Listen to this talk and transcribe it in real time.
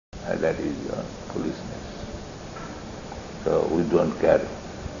that is your foolishness. So we don't care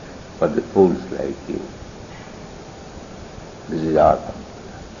for the fools like you. This is our country.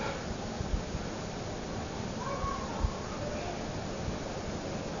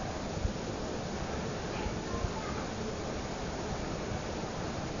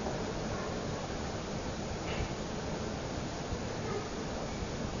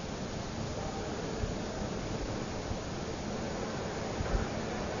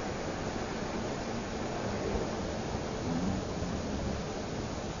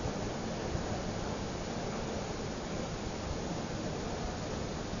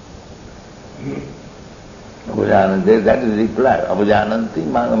 That is reply. Abhajananti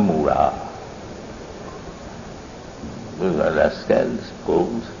manamura. Those are rascals,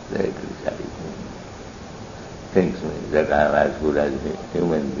 fools, they criticize me. Thinks me that I am as good as a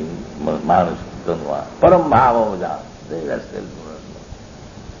human being. Manus tanva. Param bhava abhajan. They rascals do not know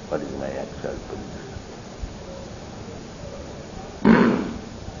what is my actual position.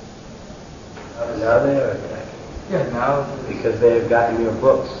 Now they are attacking. Yeah, now because they have gotten your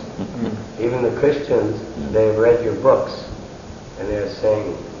books. Even the Christians, they've read your books, and they're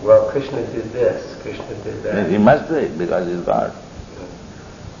saying, well, Krishna did this, Krishna did that. He must do it because he's God.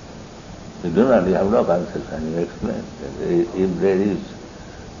 You do not, you have no conception, you explain. If there is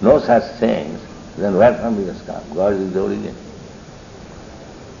no such things, then where from he has come? God is the origin.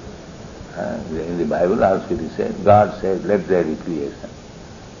 In the Bible also it is said, God said, let there be creation.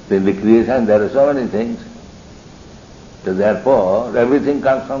 In the creation there are so many things. So therefore, everything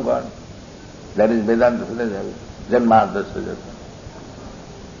comes from God. That is Vedanta philosophy. Janmata suggestion.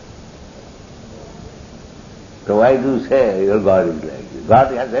 So why do you say your God is like this?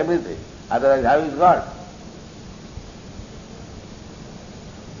 God has everything. Otherwise, how is God?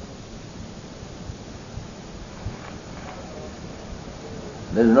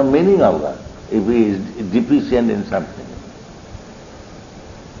 There is no meaning of God if he is deficient in something.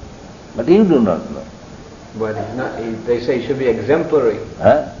 But you do not know. But he's not, they say he should be exemplary.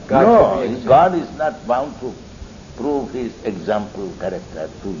 Huh? God no, God is not bound to prove his example character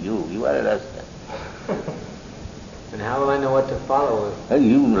to you. You are a rascal. And how will I know what to follow?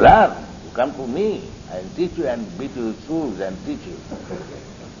 You learn. You come to me. I will teach you and beat you with shoes and teach you.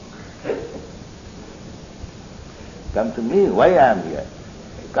 Come to me. Why I am here?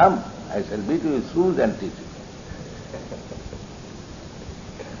 Come. I shall beat you with shoes and teach you.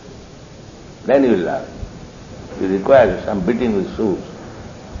 Then you will learn. You require some beating with shoes.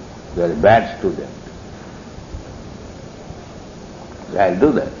 You are a bad student. I'll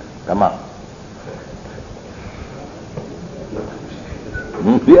do that. Come on.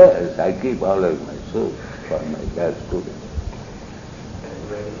 Yes, I keep always my shoes for my bad students.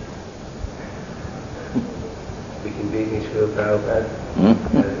 We can beat me through Prabhupada.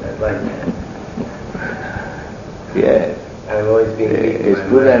 I'd like that. Yes. I've always been beaten. A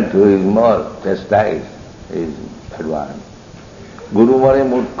student who is more chastised is advanced. Guru Mare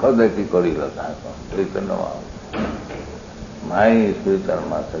Murkha Daki Karila Thakam. My spiritual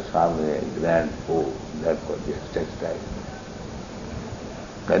master Swami, a grand fool, that was just chastised.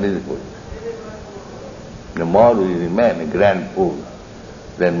 That is the position. The more we remain a grand fool,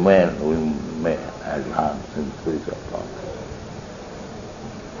 then men we may advance in spiritual progress.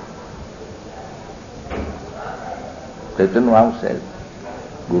 Chaitanya Mahaprabhu said,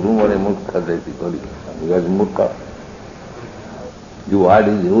 Guru Mare Murkha Daki Karila. Because Murkha, the word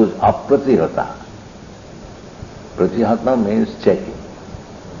is used apratihata. Pratihata means checking.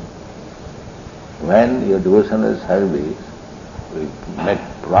 When your devotional service will make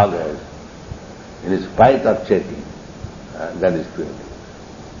progress in spite of checking, that is pure.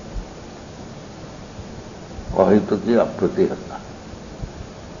 Kahituti apratihata.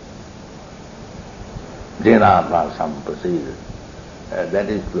 Jena prasam prasid. That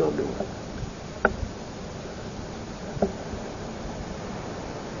is pure devotion.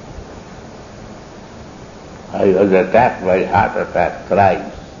 I was attacked by heart attack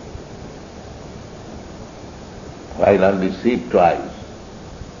thrice, while on the seat twice.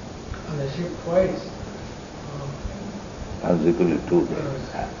 On the ship twice? Consequently 2 days.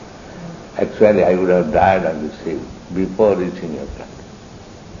 Actually, I would have died on the ship before reaching your country.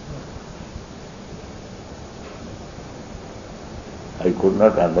 I could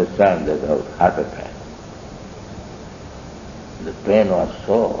not understand that I was heart attack. The pain was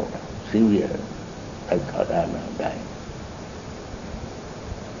so severe, I thought I am now dying.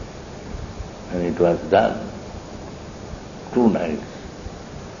 And it was done 2 nights.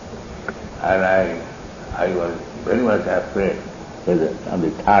 And I was very much afraid that on the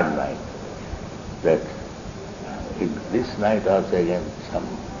 3rd night that this night also again some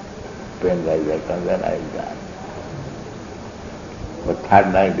pain like that, and then I died. But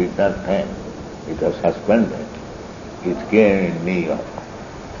third night it not came. It was suspended. It came in New York.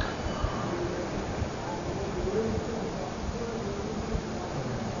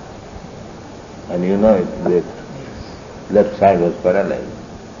 And you know the left side was paralyzed.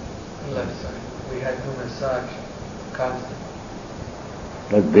 Left side. We had to massage constantly.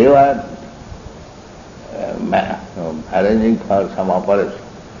 But they were arranging for some operation.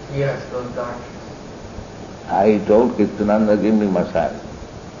 Yes, those doctors. I told Kirtananda, give me massage.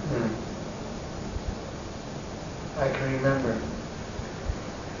 I can remember.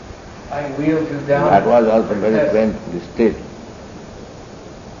 I wheeled you down. That was also very Yes. painful state.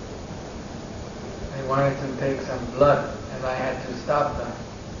 They wanted to take some blood, and I had to stop them.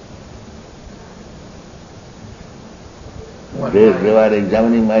 One They night. were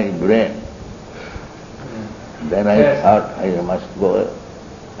examining my brain. Then I Yes. thought I must go.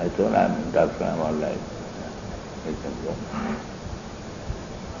 I told I'm doctor, I'm all right. I can go.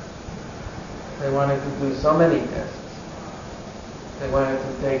 They wanted to do so many tests. They wanted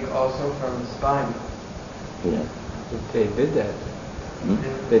to take also from the spine. Yeah. They did that. Hmm?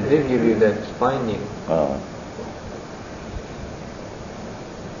 They did give you that spine.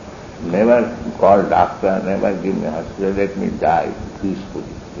 Never call doctor, never give me hospital, let me die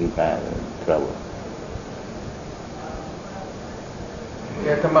peacefully if I am in trouble.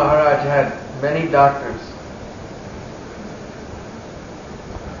 Kirtan Maharaj had many doctors.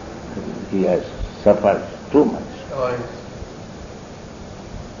 He has suffered too much. Oh, yes.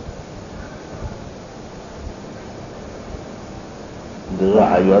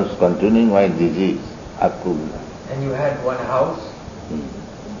 I was continuing my disease up to And you had one house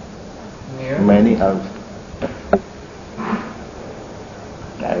near? many houses.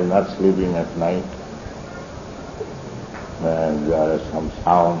 I was not sleeping at night. And there was some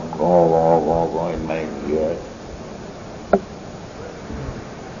sound, go in my ear.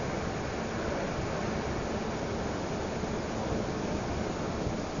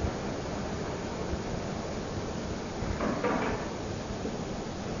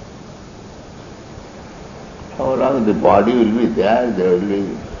 How long the body will be there will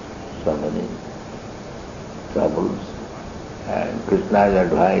be so many troubles. And Krishna's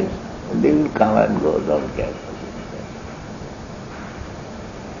advice, they will come and go, don't care.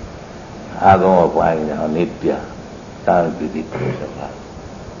 Agama paina nitya tanti dikha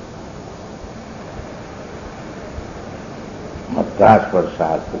matras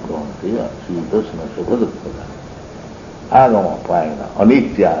prasad kukonti sudasna sukadukha agama paina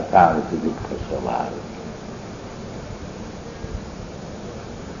anitya tanti dikha svabhava.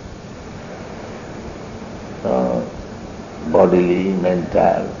 Bodily,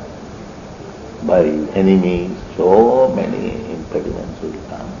 mental, by enemies, so many impediments will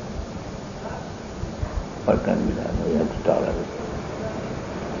come. What can be done? We have to tolerate.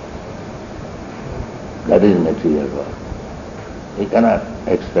 That is material world. We cannot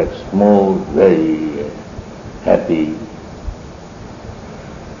expect smooth, very happy.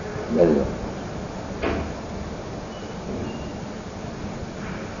 That is all.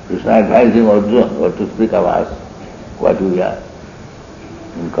 Krishna advising Arjuna what to speak of us, what we are,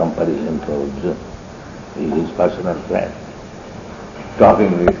 in comparison to Arjuna. He is his personal friend.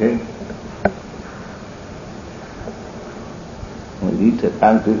 Talking with him. And he's a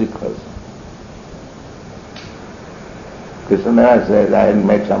scientific person. Krishna never says, I will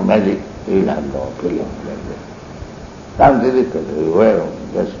make some magic. He will have no feeling like that. Scientific person, well,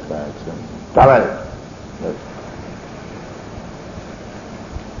 just tolerate.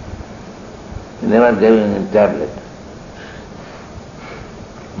 He never gave him a tablet.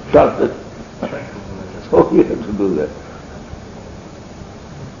 Doctor. So he had to do that.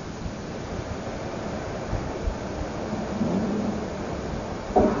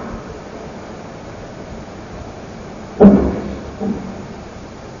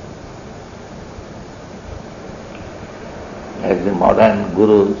 As the modern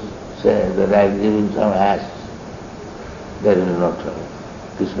gurus say that I give him some ash, there is no trouble.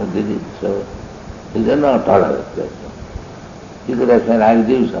 Krishna did it, so he did not tolerate that. He could have said, I will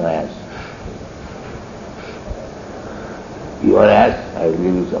give you some ash. Your ash, I will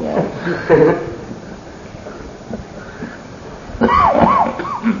give you some ash.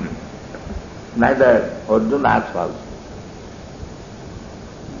 Neither Arjuna asks also.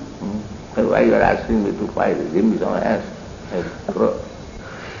 Why you are asking me to fight? Give me some ash. I will throw.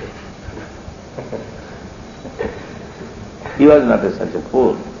 He was not such a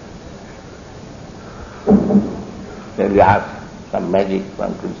fool. Then we asked some magic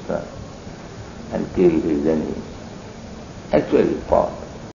from Krishna and killed his enemies. Actually fought.